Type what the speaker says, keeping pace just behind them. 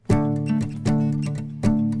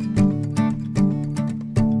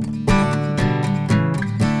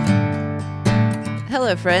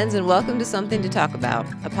Hello, friends, and welcome to Something to Talk About,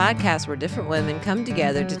 a podcast where different women come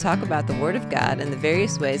together to talk about the Word of God and the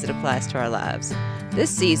various ways it applies to our lives. This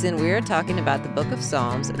season, we are talking about the Book of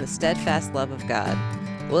Psalms and the steadfast love of God.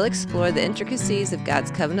 We'll explore the intricacies of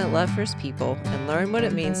God's covenant love for His people and learn what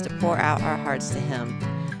it means to pour out our hearts to Him.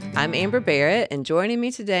 I'm Amber Barrett, and joining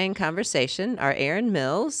me today in conversation are Erin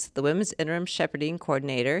Mills, the Women's Interim Shepherding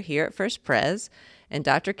Coordinator here at First Pres, and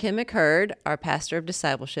Dr. Kim McHurd, our Pastor of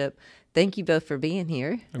Discipleship. Thank you both for being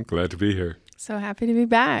here. I'm glad to be here. So happy to be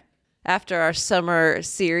back. After our summer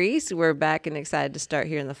series, we're back and excited to start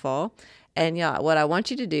here in the fall. And what I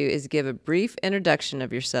want you to do is give a brief introduction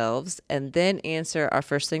of yourselves and then answer our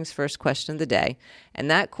first things first question of the day.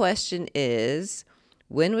 And that question is,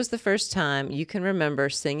 when was the first time you can remember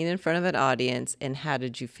singing in front of an audience, and how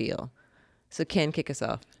did you feel? So Ken, kick us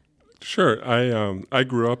off. Sure. I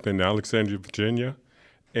grew up in Alexandria, Virginia,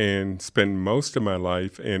 and spent most of my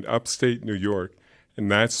life in upstate New York, and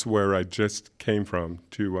that's where I just came from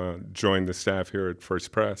to join the staff here at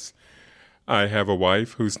First Pres. I have a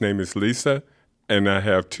wife whose name is Lisa, and I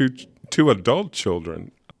have two adult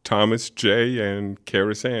children, Thomas J. and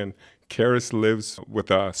Karis Ann. Karis lives with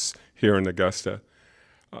us here in Augusta.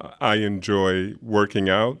 I enjoy working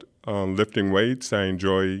out, lifting weights. I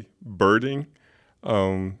enjoy birding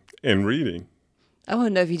and reading. I want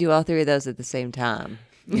to know if you do all three of those at the same time.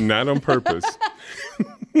 Not on purpose.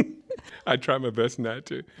 I try my best not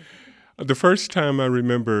to. The first time I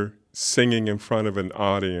remember singing in front of an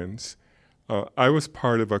audience, I was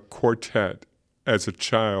part of a quartet as a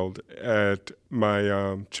child at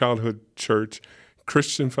my childhood church,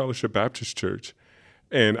 Christian Fellowship Baptist Church,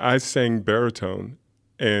 and I sang baritone.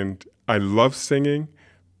 And I love singing,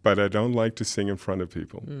 but I don't like to sing in front of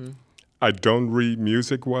people. I don't read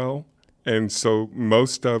music well, and so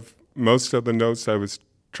most of the notes I was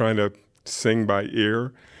trying to sing by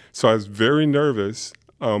ear. So I was very nervous,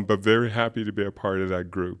 but very happy to be a part of that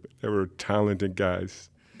group. They were talented guys.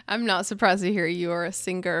 I'm not surprised to hear you are a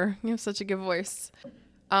singer. You have such a good voice.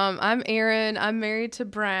 I'm Erin. I'm married to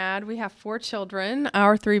Brad. We have 4 children.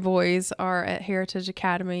 Our 3 boys are at Heritage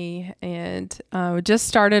Academy, and we just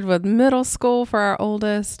started with middle school for our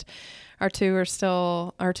oldest. Our 2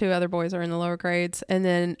 other boys are in the lower grades. And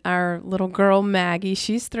then our little girl, Maggie,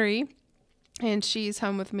 she's 3, and she's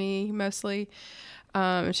home with me mostly.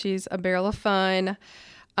 She's a barrel of fun.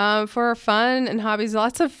 For our fun and hobbies,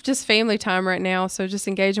 lots of just family time right now. So just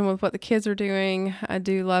engaging with what the kids are doing. I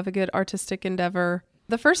do love a good artistic endeavor.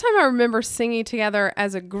 The first time I remember singing together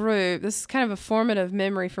as a group, this is kind of a formative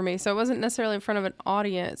memory for me. So it wasn't necessarily in front of an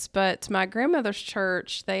audience, but my grandmother's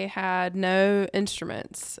church, they had no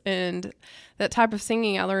instruments. And that type of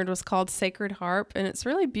singing I learned was called sacred harp. And it's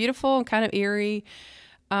really beautiful and kind of eerie.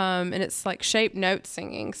 And it's like shaped note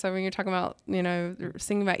singing. So when you're talking about,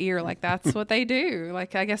 singing by ear, like that's what they do.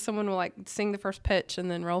 Like I guess someone will like sing the first pitch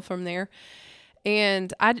and then roll from there.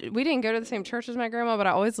 And we didn't go to the same church as my grandma, but I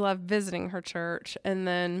always loved visiting her church. And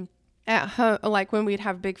then at home, like when we'd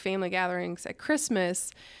have big family gatherings at Christmas,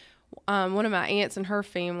 one of my aunts and her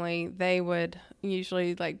family, they would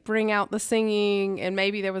usually like bring out the singing, and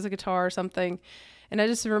maybe there was a guitar or something. And I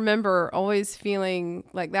just remember always feeling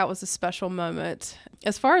like that was a special moment.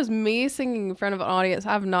 As far as me singing in front of an audience,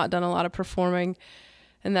 I've not done a lot of performing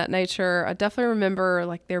in that nature. I definitely remember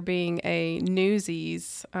like there being a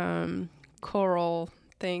Newsies choral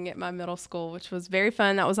thing at my middle school, which was very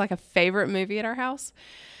fun. That was like a favorite movie at our house.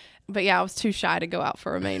 But yeah, I was too shy to go out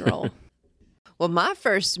for a main role. Well, my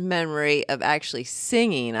first memory of actually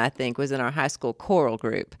singing, I think, was in our high school choral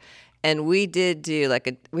group. And we did do I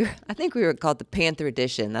think we were called the Panther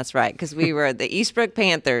Edition. That's right, because we were the Eastbrook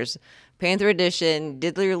Panthers, Panther Edition,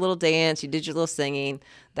 did your little dance, you did your little singing,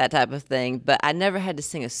 that type of thing. But I never had to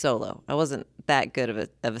sing a solo. I wasn't that good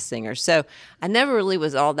of a singer. So I never really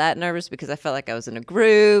was all that nervous because I felt like I was in a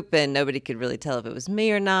group and nobody could really tell if it was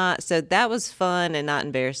me or not. So that was fun and not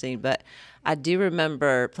embarrassing. But I do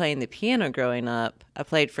remember playing the piano growing up. I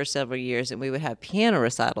played for several years, and we would have piano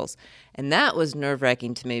recitals. And that was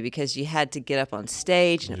nerve-wracking to me because you had to get up on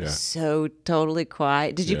stage, and it was so totally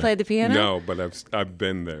quiet. Did you play the piano? No, but I've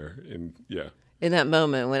been there, and In that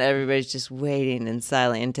moment when everybody's just waiting in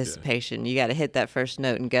silent anticipation, you got to hit that first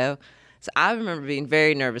note and go. So I remember being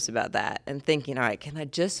very nervous about that and thinking, all right, can I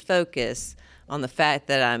just focus on the fact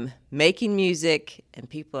that I'm making music and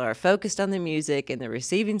people are focused on the music and they're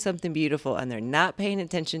receiving something beautiful and they're not paying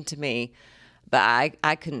attention to me. But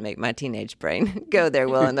I couldn't make my teenage brain go there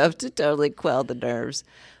well enough to totally quell the nerves.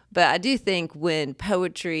 But I do think when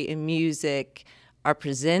poetry and music are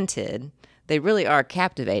presented, they really are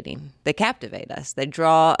captivating. They captivate us. They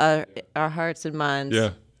draw our hearts and minds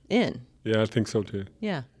in. Yeah, I think so too.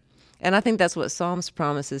 Yeah. And I think that's what Psalms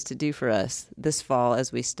promises to do for us this fall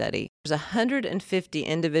as we study. There's 150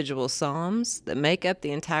 individual Psalms that make up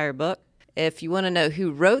the entire book. If you want to know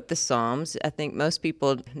who wrote the Psalms, I think most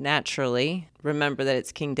people naturally remember that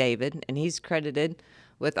it's King David, and he's credited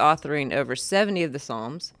with authoring over 70 of the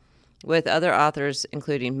Psalms, with other authors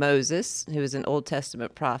including Moses, who was an Old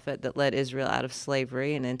Testament prophet that led Israel out of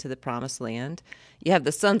slavery and into the Promised Land. You have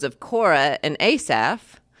the sons of Korah and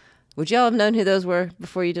Asaph. Would y'all have known who those were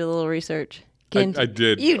before you did a little research? Ken? I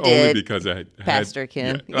did. You only did. Because I had Pastor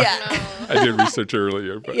Ken. Yeah. I did research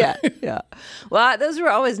earlier. But. Yeah. Well, those were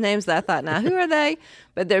always names that I thought, now, who are they?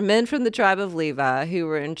 But they're men from the tribe of Levi who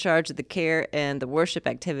were in charge of the care and the worship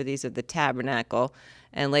activities of the tabernacle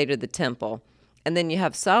and later the temple. And then you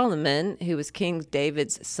have Solomon, who was King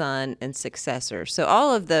David's son and successor. So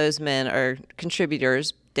all of those men are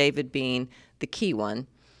contributors, David being the key one.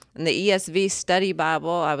 In the ESV Study Bible,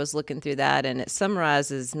 I was looking through that, and it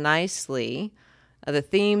summarizes nicely the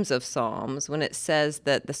themes of Psalms when it says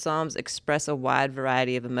that the Psalms express a wide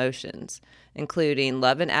variety of emotions, including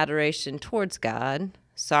love and adoration towards God,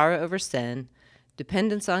 sorrow over sin,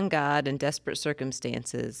 dependence on God in desperate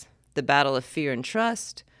circumstances, the battle of fear and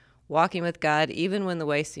trust, walking with God even when the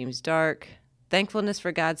way seems dark, thankfulness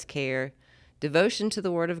for God's care, devotion to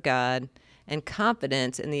the Word of God, and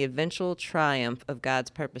confidence in the eventual triumph of God's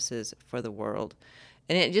purposes for the world.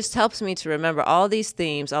 And it just helps me to remember all these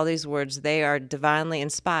themes, all these words, they are divinely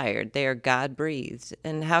inspired. They are God-breathed.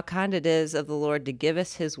 And how kind it is of the Lord to give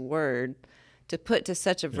us his word to put to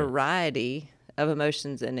such a variety of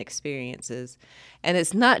emotions and experiences. And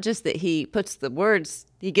it's not just that he puts the words,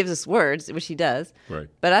 he gives us words, which he does, right.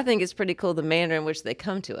 But I think it's pretty cool the manner in which they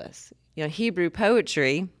come to us. You know, Hebrew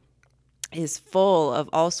poetry is full of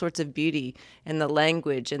all sorts of beauty and the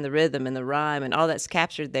language and the rhythm and the rhyme and all that's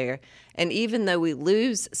captured there. And even though we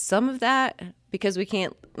lose some of that, because we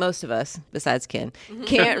can't, most of us, besides Ken,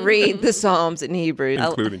 can't read the Psalms in Hebrew.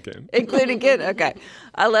 Including Ken. Including Ken, okay.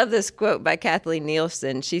 I love this quote by Kathleen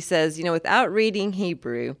Nielsen. She says, you know, without reading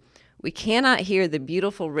Hebrew, we cannot hear the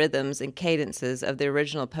beautiful rhythms and cadences of the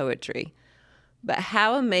original poetry. But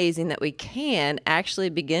how amazing that we can actually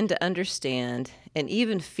begin to understand and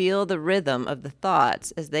even feel the rhythm of the thoughts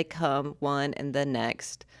as they come one and the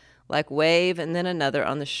next, like wave and then another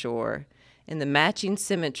on the shore, in the matching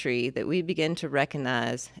symmetry that we begin to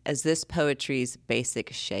recognize as this poetry's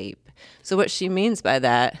basic shape. So what she means by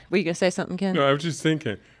that, were you going to say something, Ken? No, I was just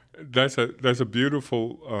thinking, that's a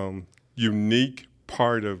beautiful, unique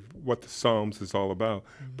part of what the Psalms is all about.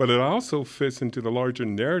 But it also fits into the larger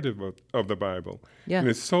narrative of the Bible. Yeah. And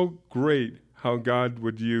it's so great how God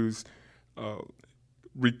would use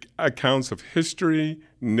accounts of history,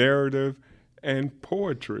 narrative, and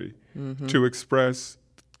poetry to express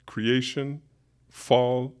creation,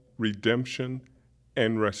 fall, redemption,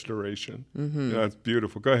 and restoration. That's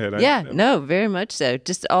beautiful. Go ahead. No, very much so.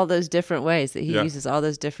 Just all those different ways that he Yeah. uses all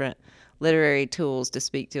those different literary tools to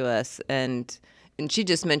speak to us. And she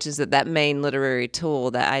just mentions that main literary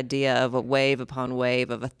tool, that idea of a wave upon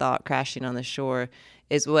wave of a thought crashing on the shore,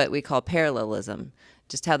 is what we call parallelism.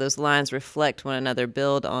 Just how those lines reflect one another,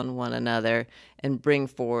 build on one another, and bring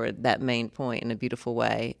forward that main point in a beautiful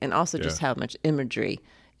way. And also just how much imagery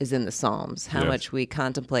is in the Psalms, how much we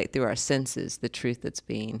contemplate through our senses the truth that's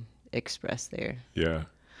being expressed there. Yeah.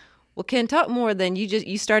 Well, Ken, talk more than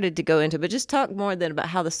you started to go into, but just talk more then about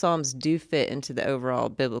how the Psalms do fit into the overall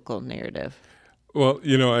biblical narrative. Well,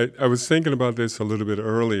 you know, I was thinking about this a little bit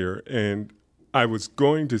earlier, and I was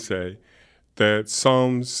going to say that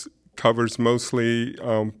Psalms covers mostly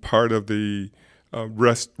part of the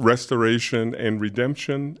restoration and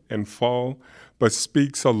redemption and fall, but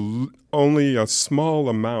speaks only a small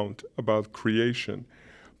amount about creation.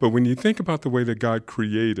 But when you think about the way that God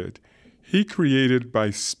created, he created by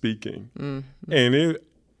speaking. Mm-hmm. And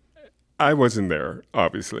I wasn't there,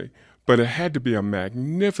 obviously, but it had to be a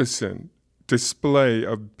magnificent display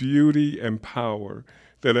of beauty and power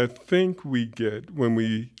that I think we get when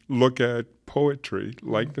we look at poetry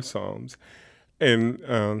like the Psalms and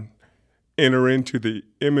enter into the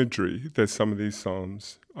imagery that some of these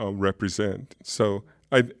Psalms represent. So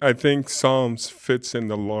I think Psalms fits in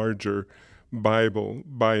the larger Bible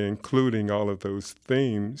by including all of those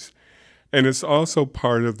themes. And it's also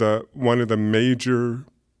part of one of the major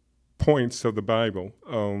points of the Bible.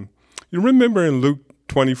 You remember in Luke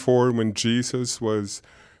 24 when Jesus was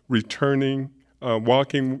returning,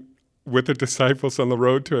 walking with the disciples on the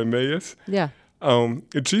road to Emmaus? Yeah.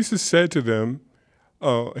 Jesus said to them,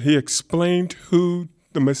 he explained who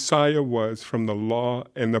the Messiah was from the law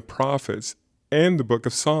and the prophets and the book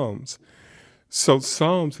of Psalms. So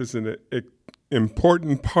Psalms is an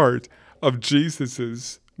important part of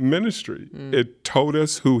Jesus's ministry. It told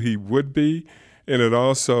us who he would be, and it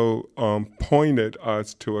also pointed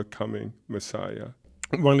us to a coming Messiah.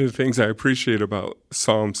 One of the things I appreciate about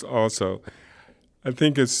Psalms also, I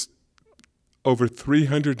think it's over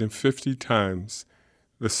 350 times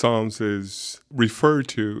the Psalms is referred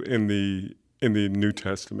to in the New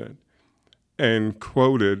Testament and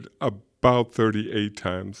quoted about 38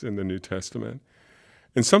 times in the New Testament.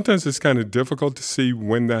 And sometimes it's kind of difficult to see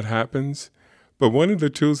when that happens. But one of the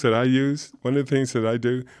tools that I use, one of the things that I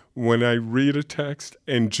do when I read a text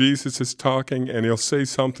and Jesus is talking and he'll say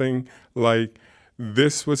something like,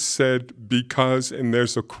 this was said because, and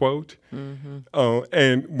there's a quote.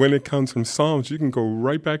 And when it comes from Psalms, you can go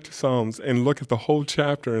right back to Psalms and look at the whole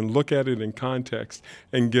chapter and look at it in context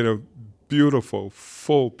and get a beautiful,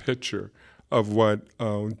 full picture of what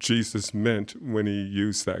Jesus meant when he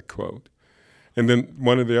used that quote. And then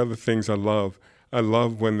one of the other things I love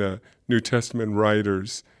when the New Testament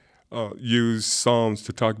writers use Psalms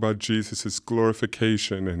to talk about Jesus'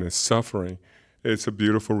 glorification and his suffering. It's a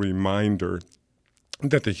beautiful reminder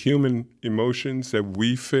that the human emotions that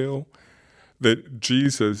we feel, that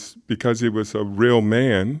Jesus, because he was a real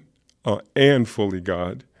man and fully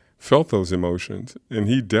God, felt those emotions, and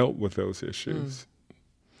he dealt with those issues.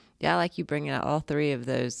 Yeah, I like you bringing out all three of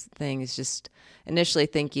those things, just initially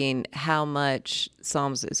thinking how much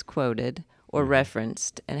Psalms is quoted or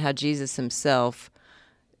referenced and how Jesus himself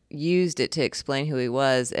used it to explain who he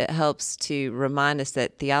was. It helps to remind us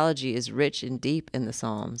that theology is rich and deep in the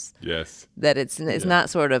Psalms. Yes. That it's not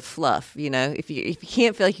sort of fluff. If you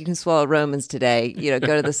can't feel like you can swallow Romans today,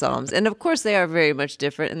 go to the Psalms. And of course they are very much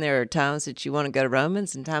different, and there are times that you want to go to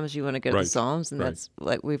Romans and times you want to go to the Psalms, and that's,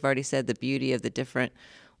 like we've already said, the beauty of the different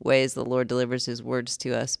ways the Lord delivers his words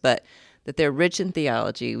to us. But that they're rich in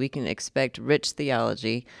theology, we can expect rich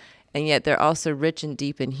theology, and yet they're also rich and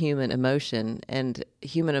deep in human emotion, and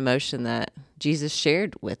human emotion that Jesus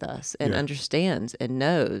shared with us and understands and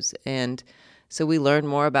knows. And so we learn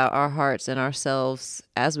more about our hearts and ourselves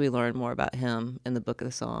as we learn more about him in the book of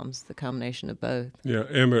the Psalms, the combination of both. Yeah,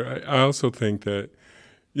 Amber, I also think that,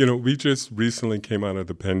 we just recently came out of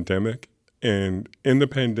the pandemic, and in the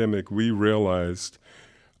pandemic we realized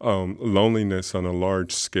loneliness on a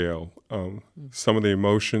large scale. Some of the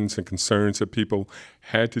emotions and concerns that people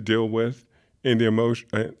had to deal with during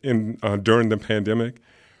the pandemic.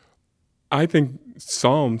 I think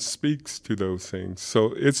Psalm speaks to those things.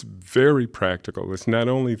 So it's very practical. It's not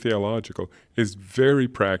only theological. It's very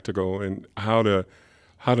practical in how to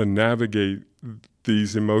navigate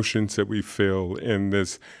these emotions that we feel in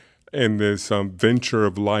this venture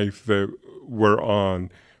of life that we're on.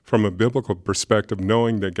 From a biblical perspective,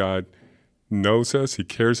 knowing that God knows us, he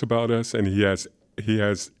cares about us, and he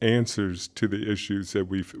has answers to the issues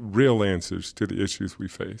real answers to the issues we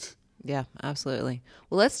face. Yeah, absolutely.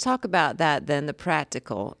 Well, let's talk about that then, the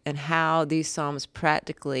practical, and how these Psalms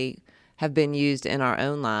practically have been used in our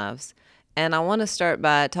own lives. And I want to start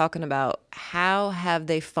by talking about how have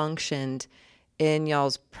they functioned in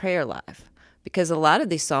y'all's prayer life? Because a lot of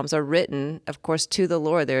these Psalms are written, of course, to the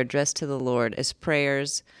Lord. They're addressed to the Lord as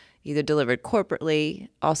prayers, either delivered corporately,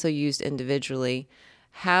 also used individually.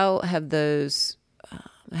 How have the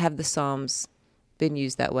Psalms been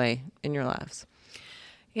used that way in your lives?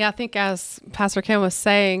 Yeah, I think as Pastor Ken was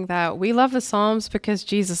saying, that we love the Psalms because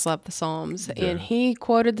Jesus loved the Psalms. Yeah. And he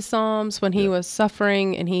quoted the Psalms when he was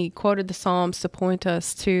suffering, and he quoted the Psalms to point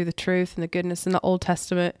us to the truth and the goodness in the Old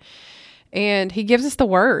Testament. And he gives us the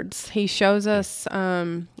words. He shows us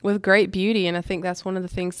with great beauty. And I think that's one of the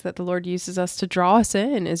things that the Lord uses us to draw us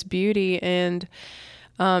in is beauty. And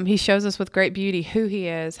he shows us with great beauty who he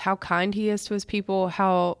is, how kind he is to his people,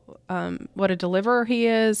 how what a deliverer he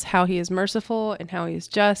is, how he is merciful, and how he is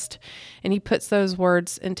just. And he puts those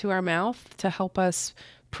words into our mouth to help us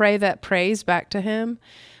pray that praise back to him.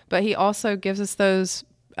 But he also gives us those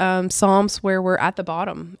Psalms where we're at the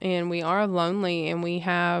bottom and we are lonely and we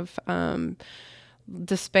have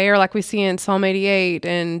despair, like we see in Psalm 88,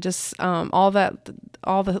 and just all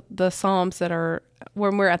the Psalms that are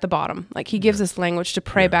when we're at the bottom. Like he gives us language to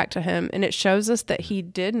pray back to him, and it shows us that he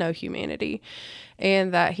did know humanity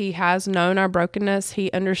and that he has known our brokenness.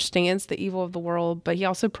 He understands the evil of the world, but he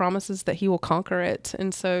also promises that he will conquer it.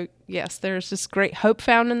 And so, yes, there's this great hope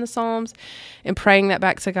found in the Psalms, and praying that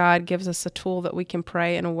back to God gives us a tool that we can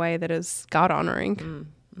pray in a way that is God-honoring.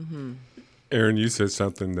 Mm-hmm. Aaron, you said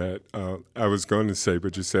something that I was going to say,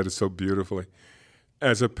 but you said it so beautifully.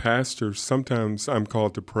 As a pastor, sometimes I'm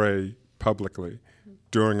called to pray publicly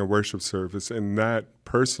during a worship service, and that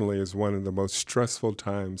personally is one of the most stressful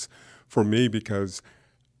times for me because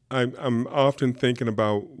I'm often thinking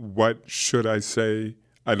about what should I say.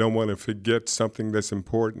 I don't want to forget something that's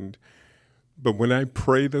important. But when I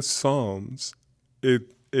pray the Psalms,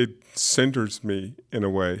 it centers me in a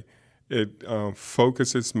way. It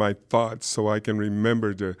focuses my thoughts so I can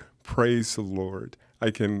remember to praise the Lord.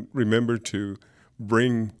 I can remember to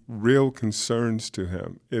bring real concerns to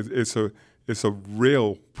Him. It's a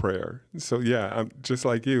real prayer. So yeah, I'm just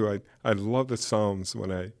like you. I love the Psalms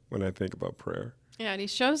when I think about prayer. Yeah, and he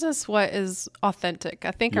shows us what is authentic.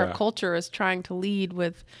 I think our culture is trying to lead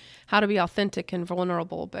with how to be authentic and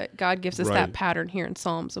vulnerable, but God gives us that pattern here in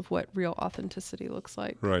Psalms of what real authenticity looks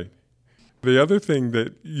like. Right. The other thing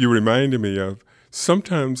that you reminded me of,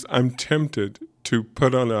 sometimes I'm tempted to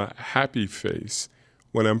put on a happy face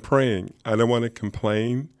when I'm praying. I don't want to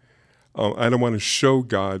complain. I don't want to show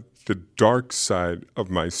God the dark side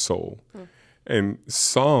of my soul. And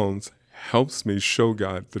Psalms helps me show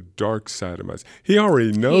God the dark side of myself. He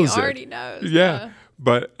already knows it. He already knows. Yeah.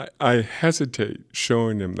 But I hesitate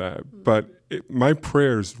showing him that. But my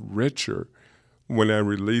prayer is richer when I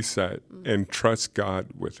release that and trust God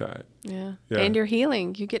with that. Yeah. And your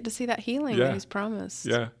healing. You get to see that healing that He's promised.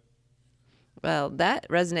 Yeah. Well, that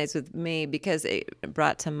resonates with me because it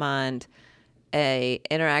brought to mind a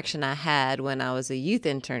interaction I had when I was a youth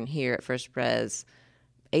intern here at First Pres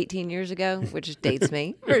 18 years ago, which dates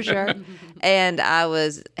me for sure. And I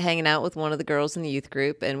was hanging out with one of the girls in the youth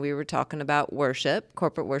group, and we were talking about worship,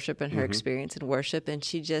 corporate worship, and her experience in worship. And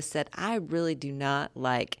she just said, I really do not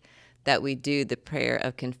like that we do the prayer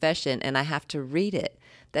of confession, and I have to read it.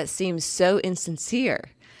 That seems so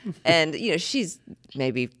insincere. And, you know, she's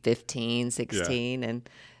maybe 15, 16,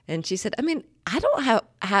 and she said, I mean, I don't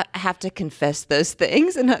have to confess those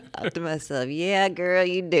things. And I thought to myself, yeah, girl,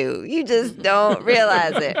 you do. You just don't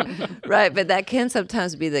realize it. Right. But that can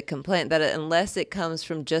sometimes be the complaint, that unless it comes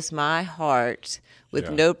from just my heart with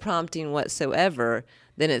no prompting whatsoever,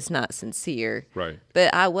 then it's not sincere. Right.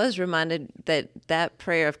 But I was reminded that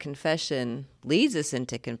prayer of confession leads us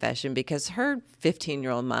into confession because her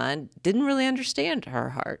 15-year-old mind didn't really understand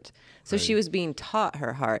her heart. So she was being taught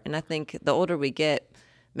her heart. And I think the older we get,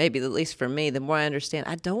 maybe at least for me, the more I understand,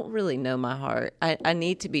 I don't really know my heart. I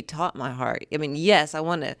need to be taught my heart. I mean, yes, I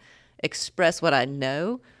want to express what I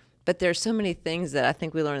know, but there's so many things that I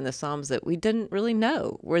think we learn in the Psalms that we didn't really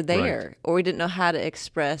know were there, or we didn't know how to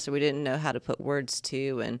express, or we didn't know how to put words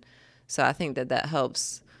to. And so I think that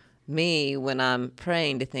helps me when I'm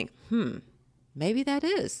praying to think, maybe that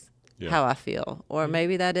is how I feel, or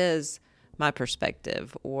maybe that is my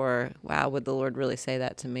perspective, or wow, would the Lord really say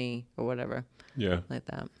that to me, or whatever. Yeah. Like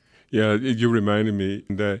that. Yeah, you reminded me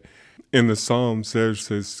that in the Psalms, there's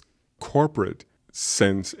this corporate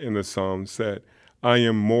sense in the Psalms that I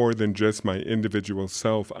am more than just my individual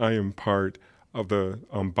self. I am part of the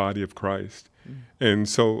body of Christ. And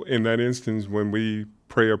so in that instance, when we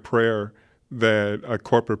pray a prayer, that a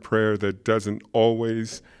corporate prayer that doesn't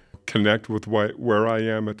always connect with where I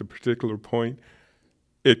am at the particular point,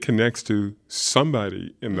 it connects to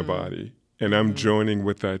somebody in the body. And I'm joining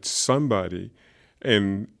with that somebody.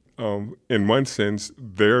 And in one sense,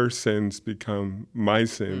 their sins become my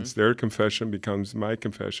sins. Their confession becomes my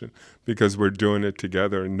confession because we're doing it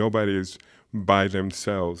together and nobody is by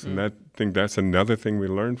themselves. And I think that's another thing we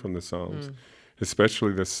learn from the Psalms,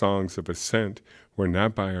 especially the songs of ascent. We're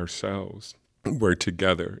not by ourselves. We're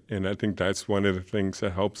together. And I think that's one of the things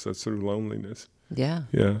that helps us through loneliness. Yeah.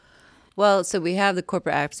 Yeah. Well, so we have the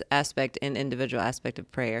corporate aspect and individual aspect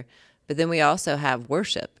of prayer, but then we also have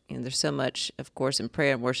worship. You know, there's so much, of course, and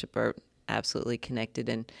prayer and worship are absolutely connected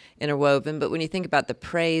and interwoven. But when you think about the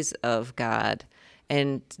praise of God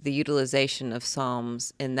and the utilization of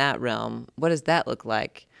Psalms in that realm, what does that look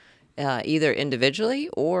like, either individually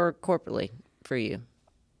or corporately for you?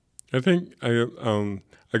 I think I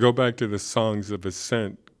go back to the songs of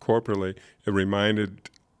ascent corporately. It reminded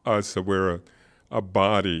us that we're a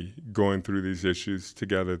body going through these issues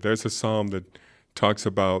together. There's a psalm that talks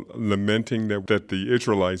about lamenting that the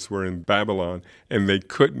Israelites were in Babylon and they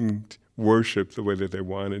couldn't worship the way that they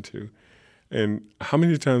wanted to. And how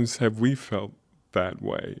many times have we felt that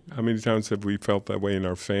way? How many times have we felt that way in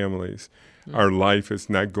our families? Our life is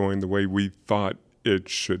not going the way we thought it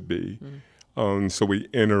should be. So we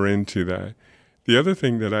enter into that. The other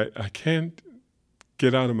thing that I can't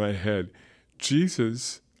get out of my head,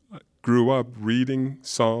 Jesus grew up reading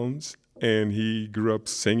Psalms, and he grew up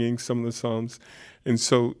singing some of the Psalms. And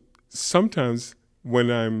so sometimes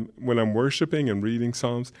when I'm worshiping and reading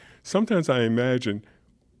Psalms, sometimes I imagine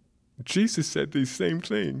Jesus said these same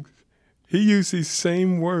things. He used these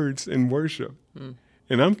same words in worship.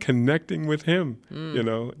 And I'm connecting with him,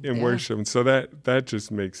 in worship. And so that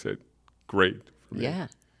just makes it great for me. Yeah.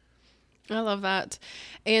 I love that.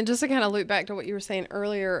 And just to kind of loop back to what you were saying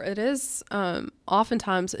earlier, it is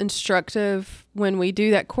oftentimes instructive when we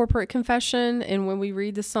do that corporate confession and when we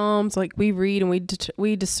read the Psalms, like we read and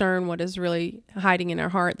we discern what is really hiding in our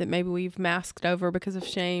heart that maybe we've masked over because of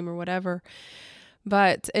shame or whatever.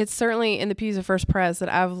 But it's certainly in the pews of First Pres that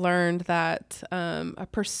I've learned that a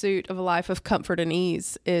pursuit of a life of comfort and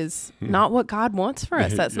ease is not what God wants for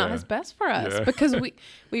us. That's not his best for us, because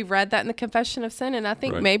we read that in the Confession of Sin. And I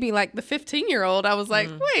think maybe like the 15-year-old, I was like,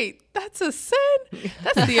 wait, that's a sin?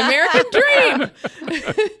 That's the American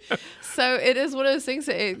dream. So it is one of those things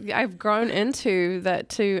that I've grown into, that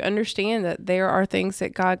to understand that there are things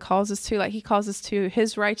that God calls us to, like he calls us to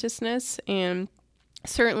his righteousness. And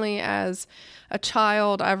certainly as a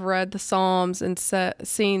child, I've read the Psalms and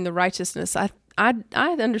seen the righteousness. I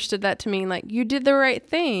understood that to mean like you did the right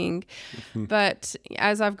thing. But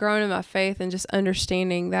as I've grown in my faith and just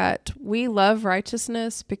understanding that we love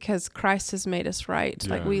righteousness because Christ has made us right.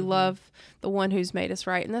 Like we love the one who's made us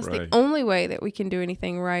right. And that's the only way that we can do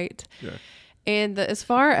anything right. Yeah. And as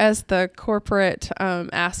far as the corporate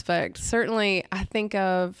aspect, certainly I think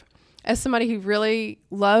of, as somebody who really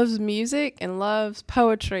loves music and loves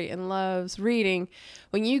poetry and loves reading,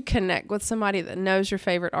 when you connect with somebody that knows your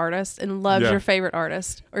favorite artist and loves your favorite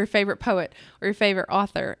artist or your favorite poet or your favorite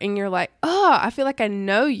author, and you're like, oh, I feel like I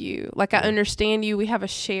know you, like I understand you. We have a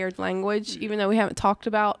shared language, even though we haven't talked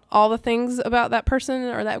about all the things about that person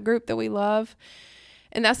or that group that we love.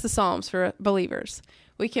 And that's the Psalms for believers.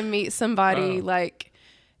 We can meet somebody like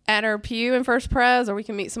at our pew in First Pres, or we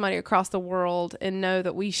can meet somebody across the world and know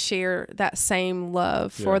that we share that same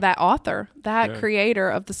love for that author, that creator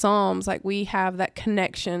of the Psalms. Like we have that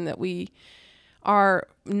connection, that we are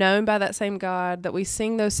known by that same God, that we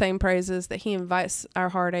sing those same praises, that he invites our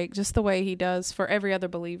heartache just the way he does for every other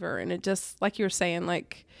believer. And it just, like you were saying,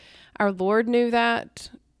 like our Lord knew that,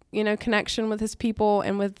 connection with his people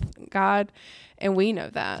and with God, and we know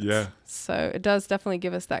that. Yeah. So it does definitely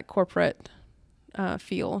give us that corporate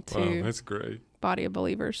feel to that's great. Body of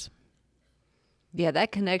believers. Yeah,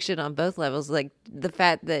 that connection on both levels, like the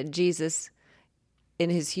fact that Jesus in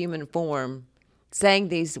his human form saying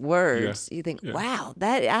these words, you think, wow,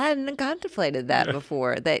 that I hadn't contemplated that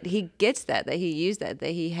before, that he gets that he used that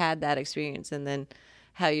he had that experience. And then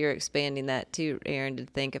how you're expanding that too, Aaron, to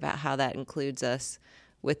think about how that includes us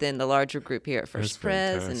within the larger group here at First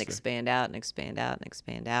Pres, and expand out and expand out and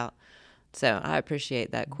expand out. So I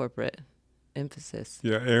appreciate that corporate emphasis.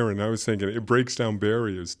 Yeah, Aaron, I was thinking it breaks down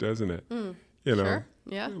barriers, doesn't it? Sure.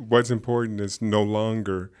 Yeah. What's important is no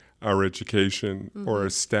longer our education or our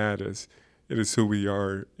status. It is who we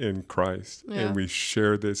are in Christ, and we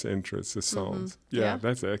share this interest, the Psalms. Yeah,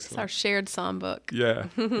 that's excellent. It's our shared psalm book. Yeah.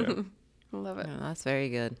 I love it. Oh, that's very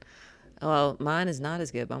good. Well, mine is not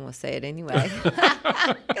as good, but I'm going to say it anyway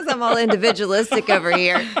because I'm all individualistic over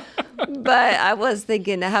here. But I was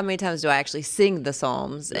thinking, how many times do I actually sing the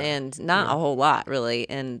Psalms? And not a whole lot, really.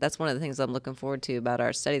 And that's one of the things I'm looking forward to about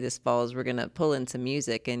our study this fall, is we're going to pull in some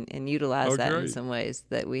music and utilize that in some ways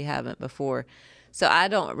that we haven't before. So I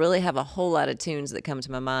don't really have a whole lot of tunes that come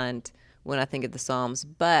to my mind when I think of the Psalms,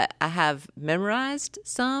 but I have memorized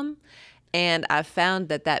some. And I found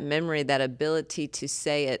that memory, that ability to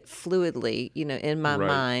say it fluidly, in my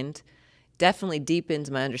mind, definitely deepens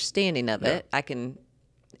my understanding of it. I can,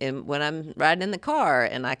 when I'm riding in the car,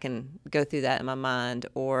 and I can go through that in my mind,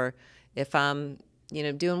 or if I'm,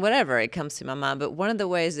 doing whatever, it comes to my mind. But one of the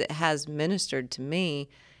ways it has ministered to me,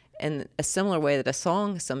 in a similar way that a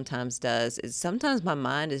song sometimes does, is sometimes my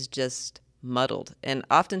mind is just muddled. And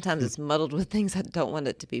oftentimes it's muddled with things I don't want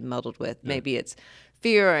it to be muddled with. Maybe it's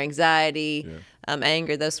fear or anxiety,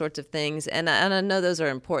 anger, those sorts of things. And I know those are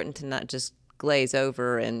important to not just glaze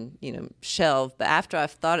over and, shelve. But after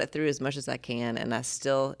I've thought it through as much as I can and I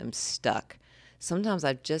still am stuck, sometimes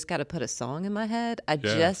I've just got to put a song in my head. I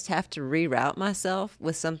just have to reroute myself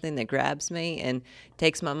with something that grabs me and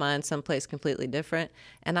takes my mind someplace completely different.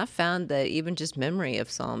 And I found that even just memory of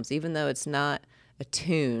Psalms, even though it's not a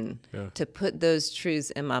tune, to put those truths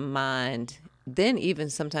in my mind then even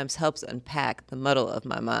sometimes helps unpack the muddle of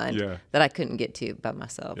my mind that I couldn't get to by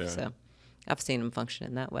myself. So I've seen them function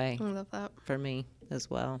in that way. I love that. For me as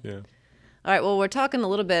well. Yeah. All right, well, we're talking a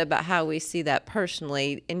little bit about how we see that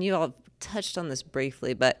personally, and you all touched on this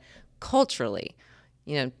briefly, but culturally,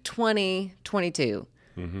 2022,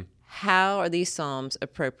 how are these Psalms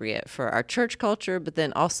appropriate for our church culture, but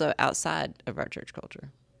then also outside of our church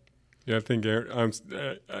culture? Yeah, I think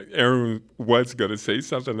Aaron was going to say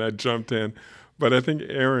something. I jumped in. But I think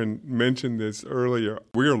Aaron mentioned this earlier.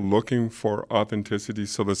 We are looking for authenticity.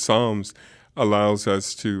 So the Psalms allows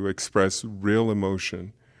us to express real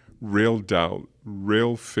emotion, real doubt,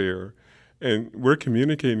 real fear, And we're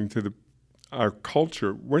communicating to our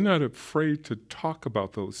culture. We're not afraid to talk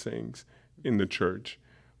about those things in the church.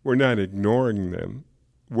 We're not ignoring them.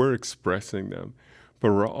 We're expressing them.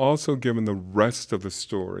 But we're also given the rest of the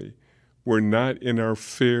story. We're not in our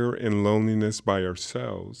fear and loneliness by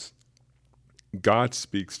ourselves. God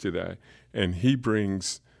speaks to that, and he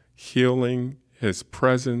brings healing, his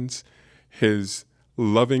presence, his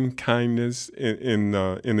loving kindness. In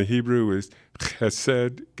the Hebrew is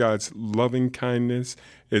chesed. God's loving kindness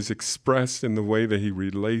is expressed in the way that he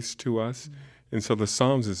relates to us. And so the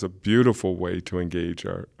Psalms is a beautiful way to engage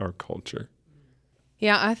our culture.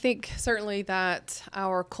 Yeah, I think certainly that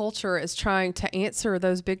our culture is trying to answer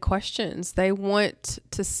those big questions. They want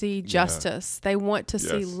to see justice. They want to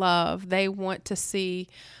see love. They want to see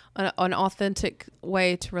an authentic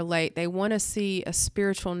way to relate. They want to see a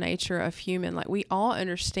spiritual nature of human. Like, we all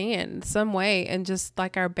understand in some way, and just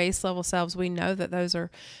like our base level selves, we know that those are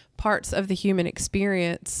parts of the human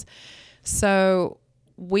experience. So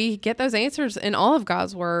we get those answers in all of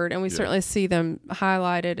God's word, and we certainly see them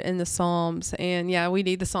highlighted in the Psalms. And we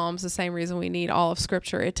need the Psalms the same reason we need all of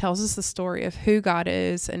Scripture. It tells us the story of who God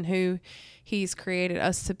is and who he's created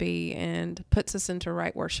us to be, and puts us into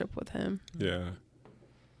right worship with him. Yeah.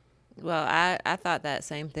 Well, I thought that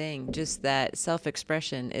same thing, just that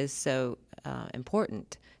self-expression is so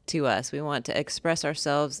important to us. We want to express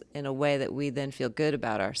ourselves in a way that we then feel good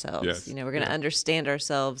about ourselves. Yes. We're going to understand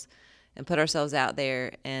ourselves and put ourselves out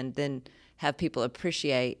there, and then have people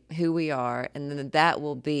appreciate who we are, and then that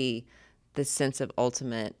will be the sense of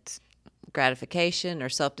ultimate gratification or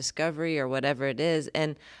self-discovery or whatever it is.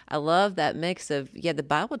 And I love that mix of, the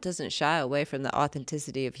Bible doesn't shy away from the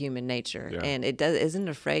authenticity of human nature, and it isn't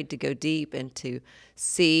afraid to go deep and to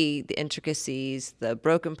see the intricacies, the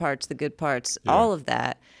broken parts, the good parts, all of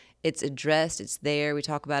that. It's addressed, it's there, we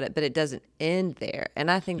talk about it, but it doesn't end there.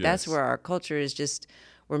 And I think that's where our culture is just,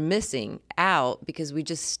 we're missing out, because we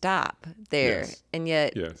just stop there. And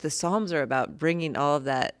yet the Psalms are about bringing all of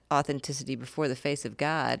that authenticity before the face of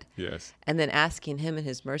God. And then asking him in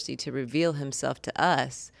his mercy to reveal himself to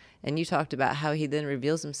us. And you talked about how he then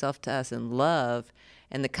reveals himself to us in love,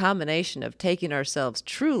 and the combination of taking ourselves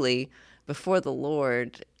truly before the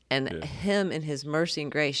Lord and him in his mercy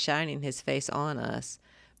and grace shining his face on us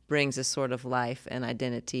brings a sort of life and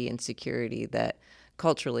identity and security that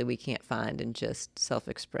culturally we can't find in just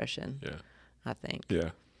self-expression, I think.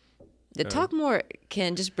 Talk more,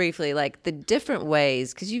 Ken, just briefly, like the different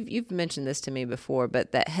ways, because you've mentioned this to me before,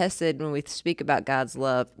 but that Hesed, when we speak about God's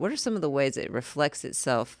love, what are some of the ways it reflects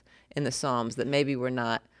itself in the Psalms that maybe we're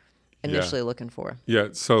not initially looking for?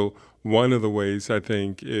 So one of the ways, I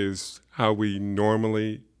think, is how we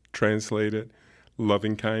normally translate it,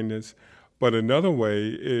 loving kindness. But another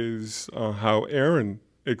way is how Aaron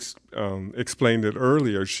explained it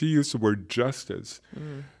earlier. She used the word justice.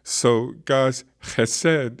 So God's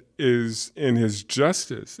chesed is in his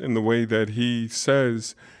justice, in the way that he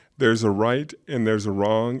says there's a right and there's a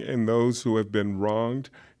wrong, and those who have been wronged,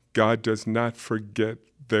 God does not forget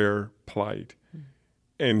their plight.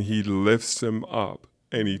 And he lifts them up,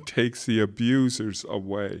 and he takes the abusers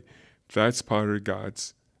away. That's part of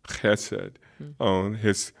God's chesed,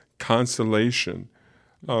 his consolation.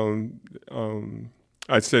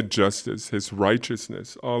 I said justice, his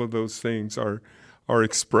righteousness, all of those things are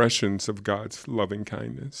expressions of God's loving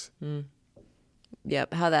kindness.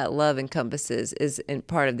 Yep, how that love encompasses is in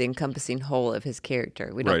part of the encompassing whole of his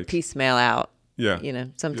character. We don't piecemeal out.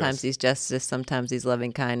 Sometimes he's justice, sometimes he's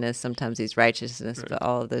loving kindness, sometimes he's righteousness, but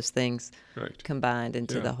all of those things combined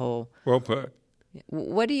into the whole. Well put.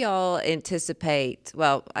 What do y'all anticipate?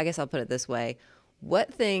 Well, I guess I'll put it this way.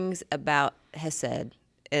 What things about Hesed,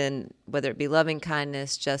 and whether it be loving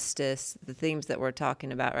kindness, justice, the themes that we're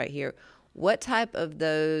talking about right here, what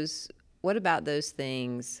about those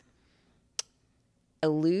things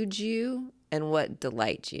elude you and what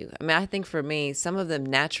delight you? I mean, I think for me, some of them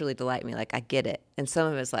naturally delight me, like I get it. And some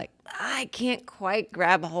of it's like, I can't quite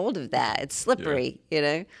grab a hold of that. It's slippery,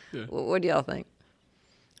 What do y'all think?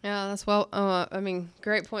 Yeah, that's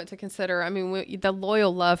great point to consider. I mean, the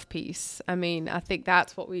loyal love piece. I mean, I think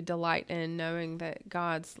that's what we delight in, knowing that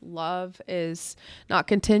God's love is not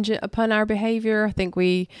contingent upon our behavior. I think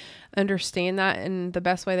we understand that in the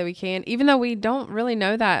best way that we can, even though we don't really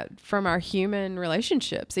know that from our human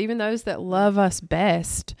relationships. Even those that love us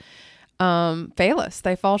best fail us.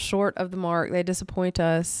 They fall short of the mark. They disappoint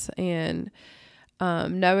us. And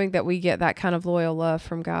knowing that we get that kind of loyal love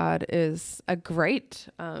from God is a great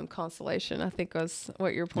consolation, I think was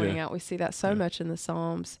what you're pointing out. We see that so much in the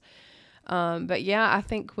Psalms. But yeah, I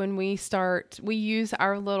think when we use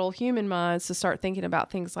our little human minds to start thinking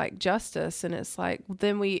about things like justice, and it's like,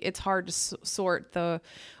 then it's hard to sort the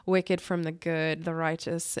wicked from the good, the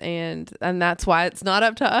righteous. And that's why it's not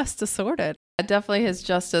up to us to sort it. Definitely his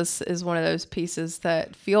justice is one of those pieces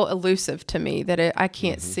that feel elusive to me, that I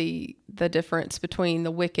can't see the difference between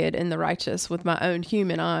the wicked and the righteous with my own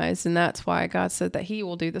human eyes. And that's why God said that he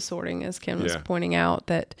will do the sorting, as Ken was pointing out,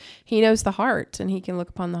 that he knows the heart and he can look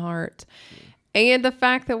upon the heart. And the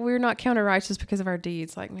fact that we're not counted righteous because of our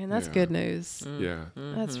deeds, like, man, that's good news. Yeah.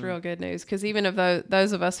 That's real good news. Because even of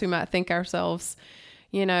those of us who might think ourselves,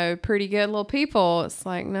 pretty good little people, it's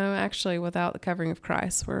like, no, actually, without the covering of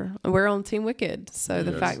Christ, we're on team wicked. So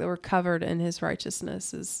the fact that we're covered in his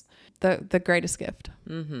righteousness is the greatest gift.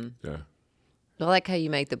 Mm-hmm. Yeah. I like how you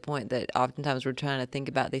make the point that oftentimes we're trying to think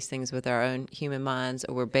about these things with our own human minds,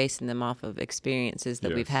 or we're basing them off of experiences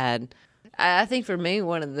that we've had. I think for me,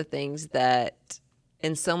 one of the things that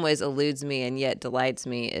in some ways eludes me and yet delights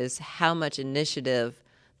me is how much initiative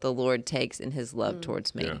the Lord takes in his love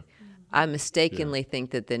towards me. Yeah. I mistakenly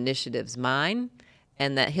think that the initiative's mine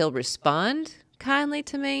and that he'll respond kindly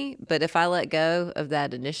to me. But if I let go of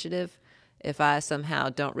that initiative, if I somehow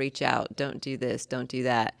don't reach out, don't do this, don't do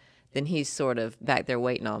that, then he's sort of back there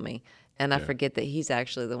waiting on me. And I forget that he's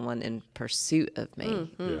actually the one in pursuit of me.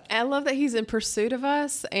 Mm-hmm. Yeah. I love that he's in pursuit of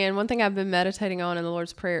us. And one thing I've been meditating on in the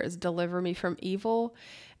Lord's Prayer is deliver me from evil.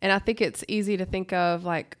 And I think it's easy to think of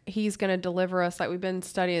like he's going to deliver us, like we've been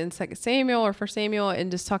studying 2 Samuel or 1 Samuel,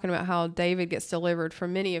 and just talking about how David gets delivered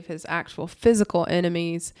from many of his actual physical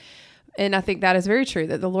enemies. And I think that is very true,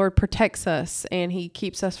 that the Lord protects us and he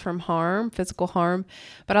keeps us from harm, physical harm.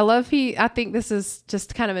 But I think this is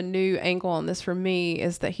just kind of a new angle on this for me,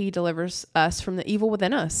 is that he delivers us from the evil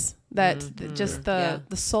within us, that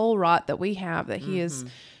the soul rot that we have, that he is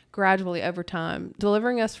gradually over time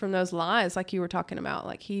delivering us from those lies, like you were talking about.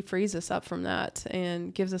 Like he frees us up from that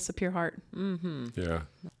and gives us a pure heart. Mm-hmm. Yeah.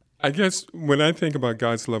 I guess when I think about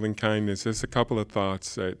God's loving kindness, there's a couple of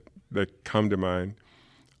thoughts that come to mind.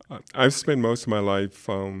 I've spent most of my life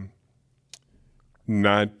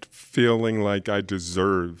not feeling like I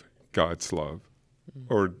deserve God's love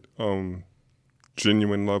or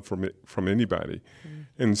genuine love from anybody.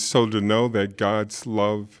 And so to know that God's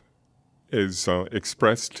love is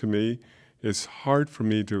expressed to me is hard for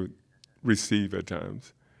me to receive at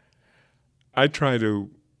times. I try to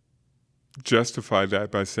justify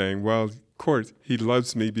that by saying, well, of course, he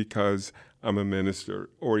loves me because I'm a minister,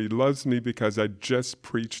 or he loves me because I just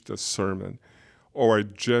preached a sermon, or I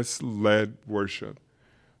just led worship.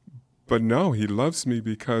 But no, he loves me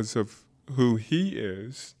because of who he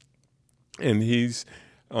is, and he's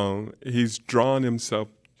drawn himself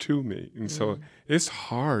to me. And so it's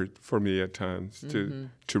hard for me at times to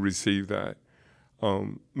receive that.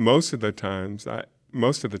 Most of the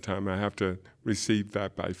time I have to receive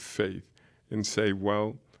that by faith and say,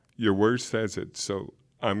 well, your word says it, so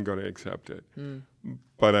I'm going to accept it.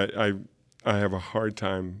 But I have a hard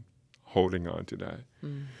time holding on to that.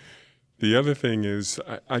 The other thing is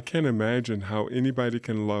I can't imagine how anybody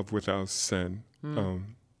can love without sin.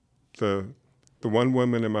 The one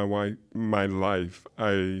woman in my life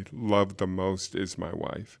I love the most is my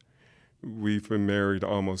wife. We've been married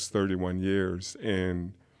almost 31 years,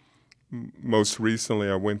 and most recently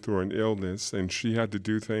I went through an illness, and she had to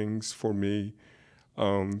do things for me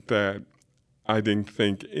that I didn't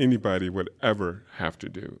think anybody would ever have to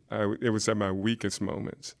do. It was at my weakest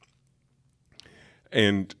moments.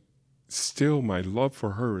 And still, my love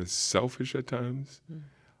for her is selfish at times.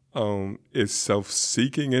 It's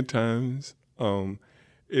self-seeking at times.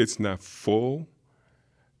 It's not full.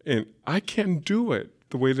 And I can't do it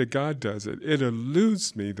the way that God does it. It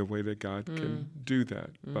eludes me the way that God can do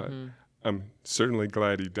that. But I'm certainly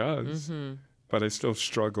glad he does. But I still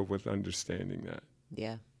struggle with understanding that.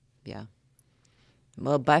 Yeah.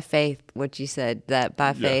 Well, by faith, what you said, that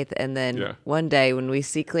by faith, and then one day when we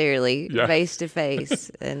see clearly, face to face,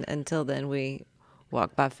 and until then we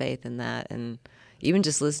walk by faith in that. And even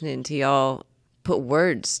just listening to y'all put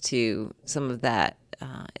words to some of that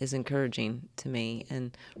is encouraging to me.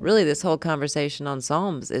 And really this whole conversation on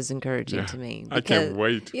Psalms is encouraging to me. Because, I can't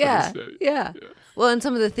wait. Yeah. Well, and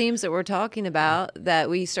some of the themes that we're talking about that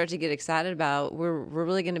we start to get excited about, we're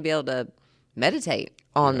really going to be able to meditate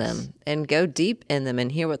on them and go deep in them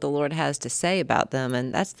and hear what the Lord has to say about them.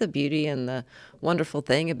 And that's the beauty and the wonderful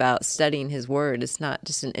thing about studying His Word. It's not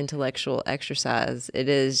just an intellectual exercise. It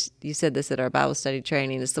is, you said this at our Bible study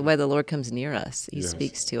training, it's the way the Lord comes near us. He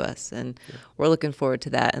speaks to us. And we're looking forward to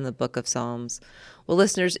that in the book of Psalms. Well,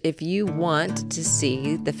 listeners, if you want to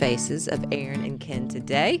see the faces of Aaron and Ken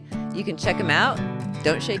today, you can check them out.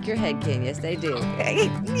 Don't shake your head, Ken. Yes, they do.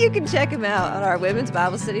 You can check them out on our Women's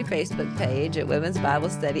Bible Study Facebook page at Women's Bible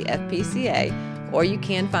Study FPCA, or you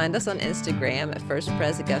can find us on Instagram at First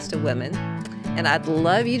Pres Augusta Women. And I'd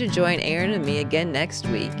love you to join Aaron and me again next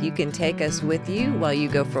week. You can take us with you while you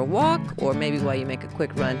go for a walk, or maybe while you make a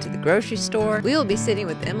quick run to the grocery store. We will be sitting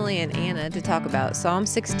with Emily and Anna to talk about Psalm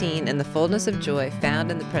 16 and the fullness of joy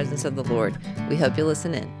found in the presence of the Lord. We hope you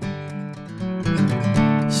listen in.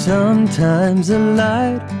 Sometimes the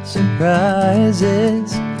light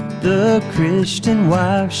surprises the Christian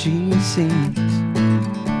while she sings.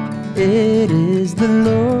 It is the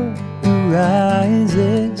Lord who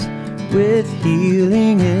rises with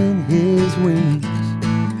healing in His wings.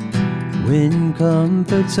 When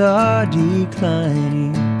comforts are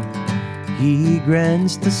declining, He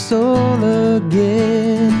grants the soul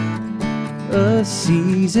again a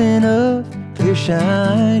season of clear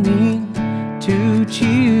shining to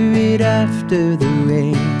cheer it after the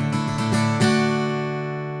rain.